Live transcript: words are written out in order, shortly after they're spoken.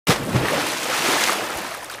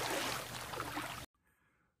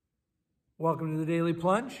Welcome to the Daily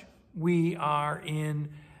Plunge. We are in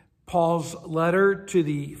Paul's letter to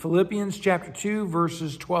the Philippians, chapter 2,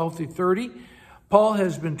 verses 12 through 30. Paul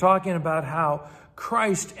has been talking about how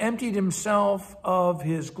Christ emptied himself of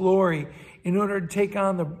his glory in order to take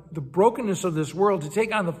on the brokenness of this world, to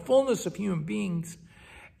take on the fullness of human beings,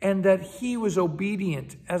 and that he was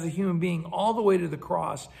obedient as a human being all the way to the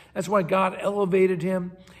cross. That's why God elevated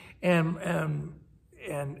him and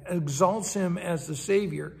exalts him as the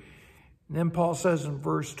Savior. And then Paul says in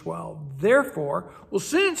verse 12, therefore,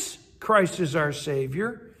 since Christ is our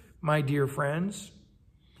Savior, my dear friends,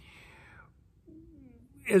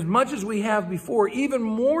 as much as we have before, even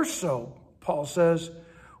more so, Paul says,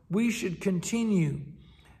 we should continue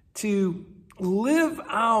to live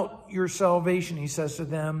out your salvation, he says to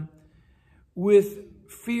them, with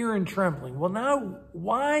fear and trembling. Well, now,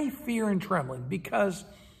 why fear and trembling? Because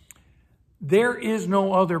there is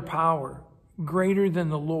no other power greater than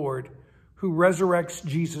the Lord who resurrects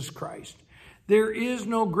Jesus Christ. There is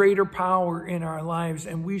no greater power in our lives,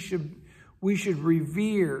 and we should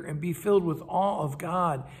revere and be filled with awe of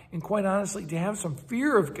God, and quite honestly, to have some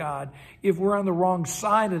fear of God if we're on the wrong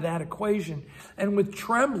side of that equation. And with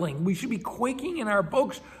trembling, we should be quaking in our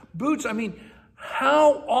boots. I mean,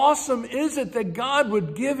 how awesome is it that God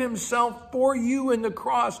would give himself for you in the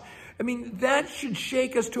cross? I mean, that should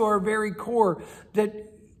shake us to our very core,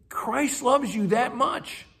 that Christ loves you that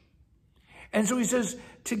much. And so he says,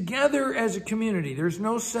 together as a community, there's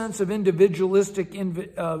no sense of individualistic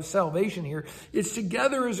salvation here. It's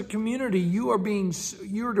together as a community. You're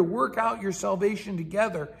to work out your salvation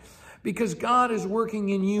together because God is working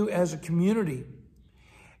in you as a community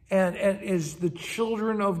and as the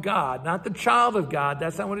children of God, not the child of God.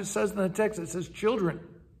 That's not what it says in the text. It says children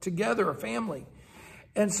together, a family.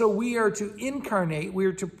 And so we are to incarnate, we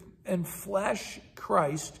are to enflesh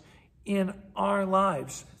Christ in our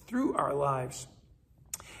lives, through our lives.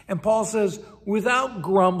 And Paul says, without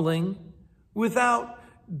grumbling, without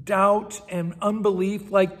doubt and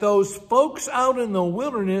unbelief, like those folks out in the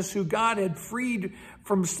wilderness who God had freed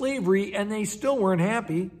from slavery and they still weren't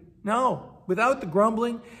happy. No, without the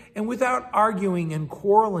grumbling and without arguing and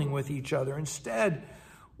quarreling with each other. Instead,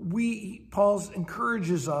 Paul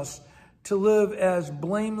encourages us to live as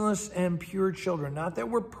blameless and pure children. Not that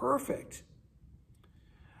we're perfect,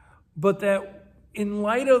 but that in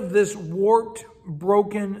light of this warped,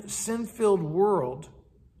 broken, sin-filled world,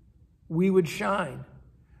 we would shine.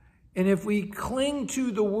 And if we cling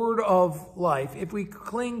to the word of life, if we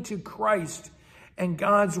cling to Christ and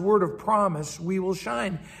God's word of promise, we will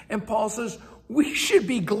shine. And Paul says, we should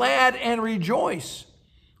be glad and rejoice.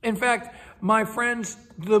 In fact, my friends,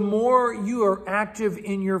 the more you are active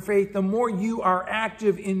in your faith, the more you are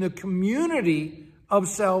active in the community of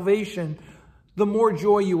salvation, the more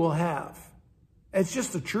joy you will have. It's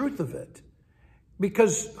just the truth of it.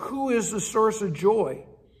 Because who is the source of joy?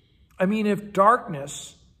 I mean, if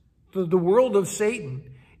darkness, the world of Satan,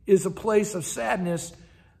 is a place of sadness,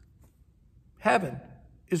 heaven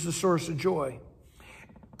is the source of joy.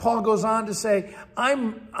 Paul goes on to say, I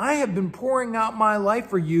have been pouring out my life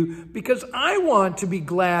for you because I want to be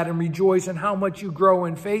glad and rejoice in how much you grow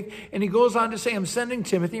in faith. And he goes on to say, I'm sending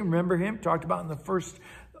Timothy. Remember him? Talked about in the first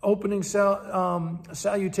opening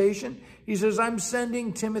salutation. He says, I'm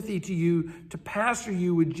sending Timothy to you to pastor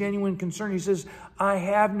you with genuine concern. He says, I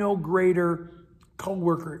have no greater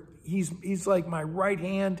co-worker. He's like my right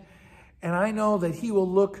hand. And I know that he will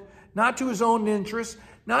look not to his own interests,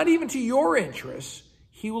 not even to your interests.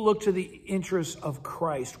 He will look to the interests of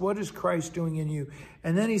Christ. What is Christ doing in you?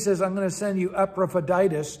 And then he says, I'm going to send you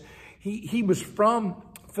Epaphroditus. He was from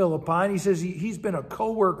Philippi, and he says he's been a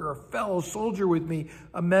co-worker, a fellow soldier with me,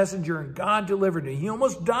 a messenger, and God delivered him. He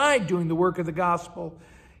almost died doing the work of the gospel.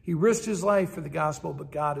 He risked his life for the gospel, but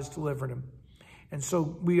God has delivered him. And so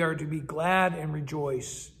we are to be glad and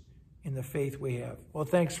rejoice in the faith we have. Well,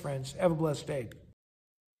 thanks, friends. Have a blessed day.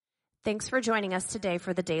 Thanks for joining us today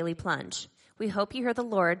for the Daily Plunge. We hope you hear the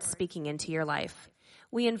Lord speaking into your life.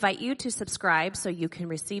 We invite you to subscribe so you can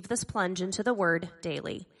receive this plunge into the Word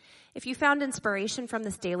daily. If you found inspiration from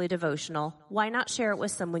this daily devotional, why not share it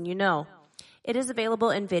with someone you know? It is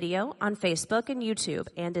available in video on Facebook and YouTube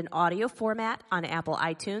and in audio format on Apple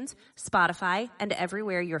iTunes, Spotify, and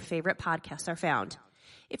everywhere your favorite podcasts are found.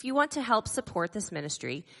 If you want to help support this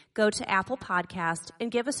ministry, go to Apple Podcast and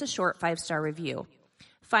give us a short 5-star review.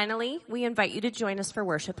 Finally, we invite you to join us for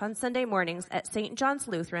worship on Sunday mornings at St. John's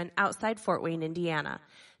Lutheran outside Fort Wayne, Indiana.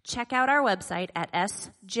 Check out our website at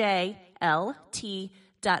sjlt.org.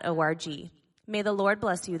 May the Lord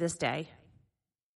bless you this day.